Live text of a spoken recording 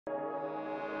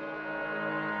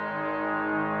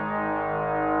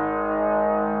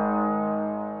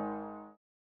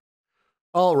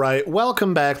Alright,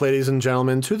 welcome back ladies and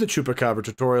gentlemen to the Chupacabra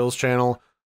Tutorials channel.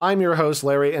 I'm your host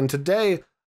Larry, and today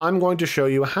I'm going to show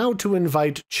you how to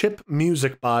invite Chip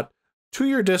Music Bot to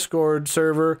your Discord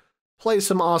server, play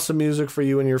some awesome music for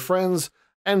you and your friends,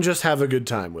 and just have a good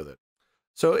time with it.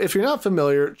 So if you're not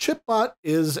familiar, ChipBot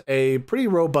is a pretty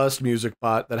robust music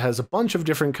bot that has a bunch of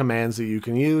different commands that you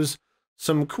can use,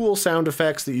 some cool sound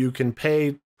effects that you can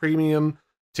pay premium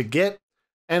to get,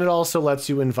 and it also lets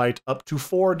you invite up to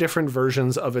 4 different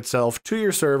versions of itself to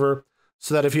your server,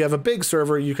 so that if you have a big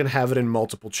server, you can have it in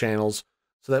multiple channels,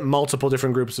 so that multiple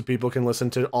different groups of people can listen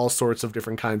to all sorts of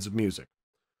different kinds of music.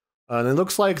 And it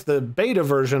looks like the beta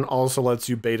version also lets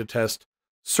you beta test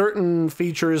certain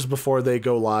features before they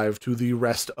go live to the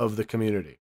rest of the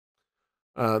community.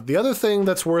 The other thing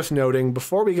that's worth noting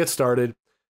before we get started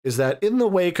is that in the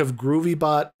wake of Groovy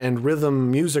Bot and Rythm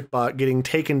Music Bot getting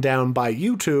taken down by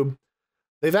YouTube,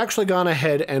 they've actually gone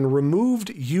ahead and removed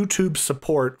YouTube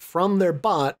support from their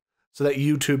bot so that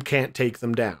YouTube can't take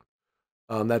them down.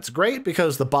 That's great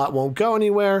because the bot won't go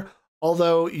anywhere,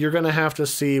 although you're going to have to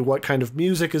see what kind of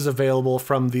music is available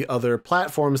from the other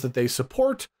platforms that they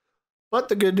support. But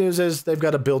the good news is they've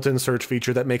got a built-in search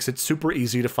feature that makes it super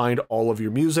easy to find all of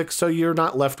your music, so you're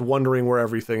not left wondering where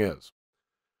everything is.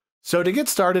 So to get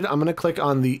started, I'm going to click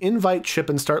on the Invite Chip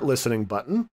and Start Listening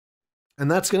button. And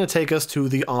that's going to take us to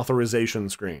the authorization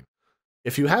screen.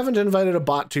 If you haven't invited a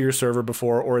bot to your server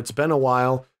before, or it's been a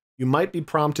while, you might be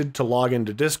prompted to log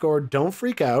into Discord. Don't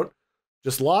freak out.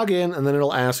 Just log in, and then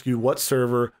it'll ask you what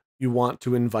server you want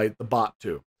to invite the bot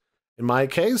to. In my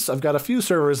case, I've got a few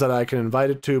servers that I can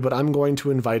invite it to, but I'm going to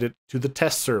invite it to the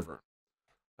test server.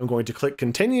 I'm going to click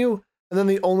Continue, and then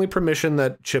the only permission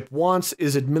that Chip wants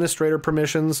is administrator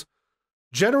permissions.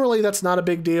 Generally, that's not a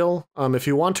big deal. If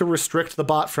you want to restrict the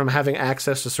bot from having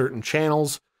access to certain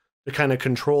channels to kind of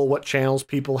control what channels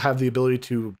people have the ability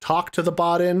to talk to the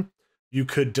bot in, you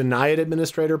could deny it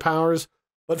administrator powers.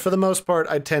 But for the most part,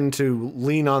 I tend to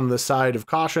lean on the side of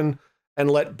caution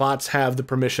and let bots have the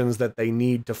permissions that they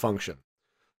need to function.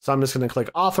 So I'm just going to click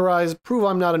Authorize, prove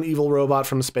I'm not an evil robot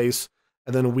from space,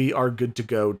 and then we are good to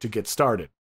go to get started.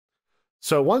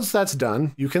 So once that's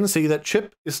done, you can see that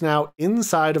Chip is now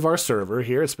inside of our server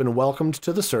here. It's been welcomed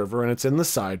to the server and it's in the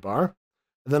sidebar.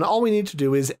 And then all we need to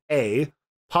do is A,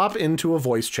 pop into a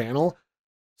voice channel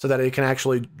so that it can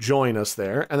actually join us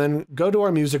there. And then go to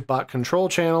our music bot control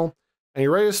channel and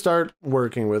you're ready to start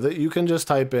working with it. You can just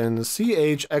type in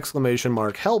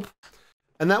 !help,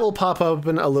 and that will pop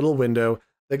open a little window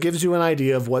that gives you an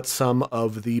idea of what some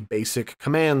of the basic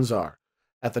commands are.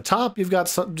 At the top, you've got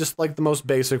some, just like the most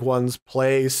basic ones: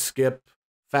 play, skip,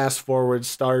 fast forward,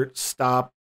 start,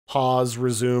 stop, pause,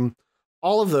 resume,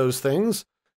 all of those things.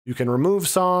 You can remove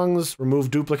songs, remove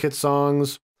duplicate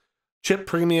songs. Chip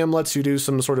Premium lets you do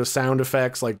some sort of sound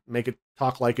effects, like make it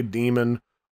talk like a demon,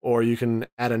 or you can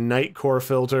add a nightcore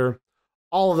filter.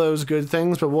 All of those good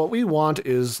things, but what we want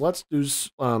is, let's do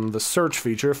the search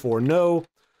feature for no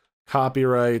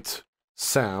copyright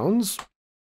sounds.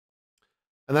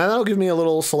 And then that'll give me a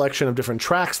little selection of different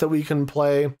tracks that we can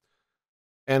play.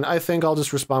 And I think I'll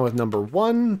just respond with number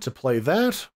 1 to play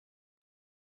that.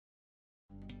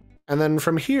 And then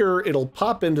from here, it'll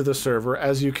pop into the server,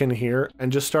 as you can hear,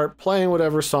 and just start playing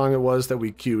whatever song it was that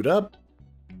we queued up.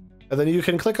 And then you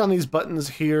can click on these buttons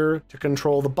here to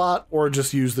control the bot, or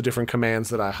just use the different commands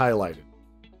that I highlighted.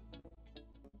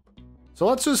 So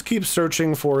let's just keep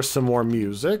searching for some more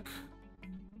music.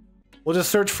 We'll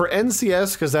just search for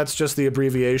NCS, because that's just the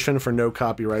abbreviation for no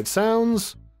copyright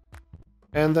sounds.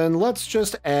 And then let's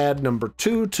just add number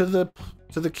 2 to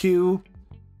the queue.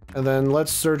 And then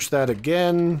let's search that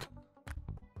again.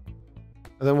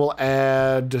 And then we'll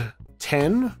add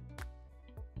 10.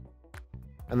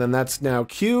 And then that's now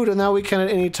queued. And now we can at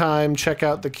any time check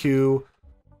out the queue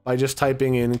by just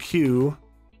typing in queue.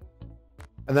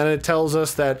 And then it tells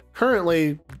us that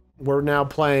currently we're now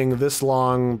playing this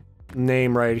long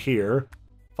name right here,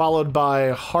 followed by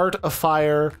Heart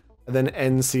Afire, and then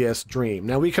NCS Dream.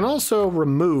 Now we can also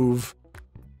remove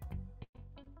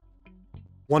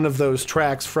one of those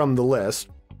tracks from the list.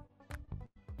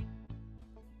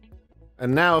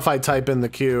 And now if I type in the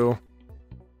queue,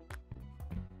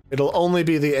 it'll only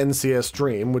be the NCS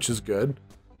Dream, which is good.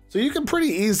 So you can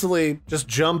pretty easily just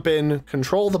jump in,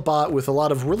 control the bot with a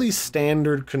lot of really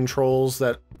standard controls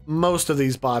that most of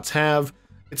these bots have.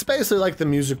 It's basically like the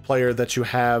music player that you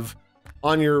have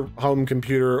on your home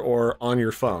computer or on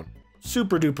your phone.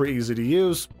 Super duper easy to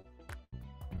use.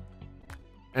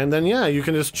 And then yeah, you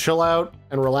can just chill out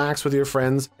and relax with your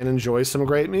friends and enjoy some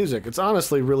great music. It's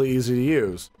honestly really easy to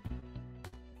use.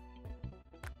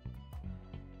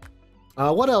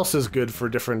 What else is good for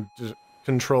different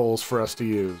controls for us to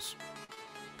use.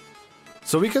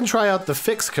 So we can try out the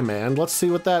fix command. Let's see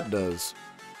what that does.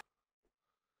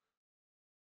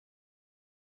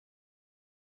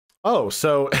 Oh,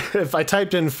 so if I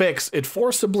typed in fix, it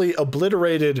forcibly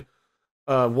obliterated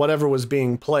whatever was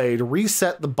being played,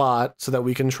 reset the bot so that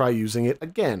we can try using it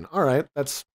again. All right,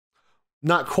 that's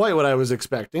not quite what I was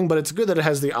expecting, but it's good that it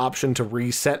has the option to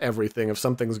reset everything if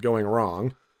something's going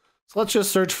wrong. So let's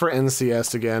just search for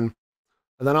NCS again,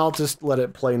 and then I'll just let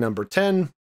it play number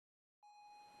 10.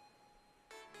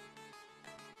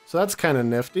 So that's kind of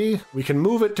nifty. We can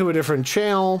move it to a different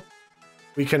channel.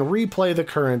 We can replay the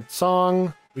current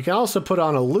song. We can also put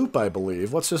on a loop, I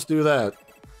believe. Let's just do that.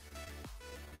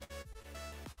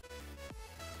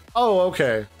 Oh,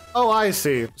 okay. Oh, I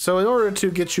see. So in order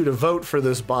to get you to vote for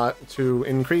this bot to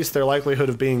increase their likelihood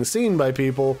of being seen by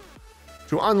people,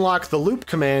 to unlock the loop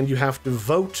command, you have to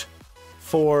vote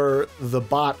for the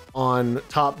bot on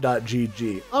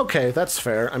top.gg. Okay, that's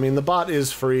fair. I mean, the bot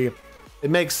is free. It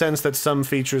makes sense that some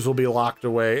features will be locked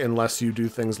away unless you do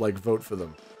things like vote for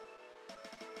them.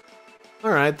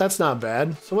 Alright, that's not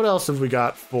bad. So what else have we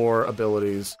got for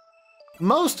abilities?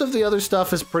 Most of the other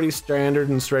stuff is pretty standard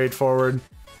and straightforward.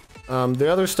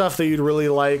 The other stuff that you'd really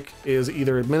like is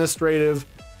either administrative,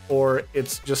 or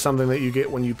it's just something that you get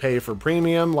when you pay for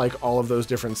premium, like all of those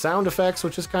different sound effects,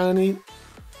 which is kind of neat.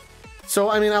 So,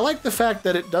 I mean, I like the fact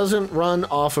that it doesn't run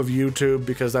off of YouTube,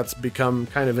 because that's become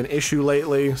kind of an issue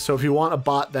lately. So if you want a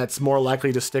bot that's more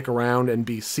likely to stick around and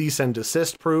be cease and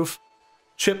desist proof,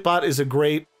 ChipBot is a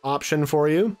great option for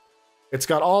you. It's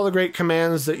got all the great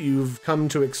commands that you've come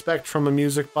to expect from a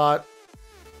music bot.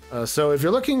 So if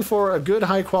you're looking for a good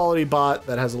high-quality bot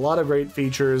that has a lot of great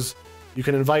features, you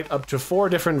can invite up to 4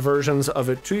 different versions of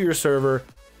it to your server,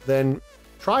 then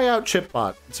try out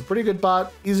ChipBot. It's a pretty good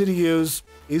bot, easy to use,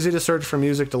 easy to search for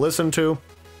music to listen to,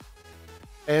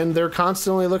 and they're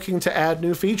constantly looking to add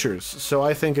new features, so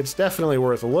I think it's definitely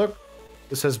worth a look.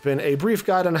 This has been a brief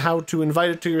guide on how to invite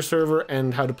it to your server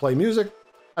and how to play music.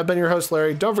 I've been your host,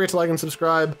 Larry. Don't forget to like and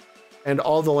subscribe, and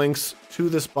all the links to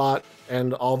this bot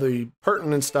and all the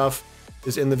pertinent stuff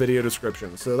is in the video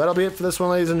description. So that'll be it for this one,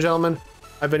 ladies and gentlemen.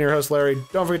 I've been your host, Larry.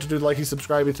 Don't forget to do the likey,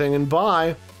 subscribey thing, and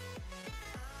bye!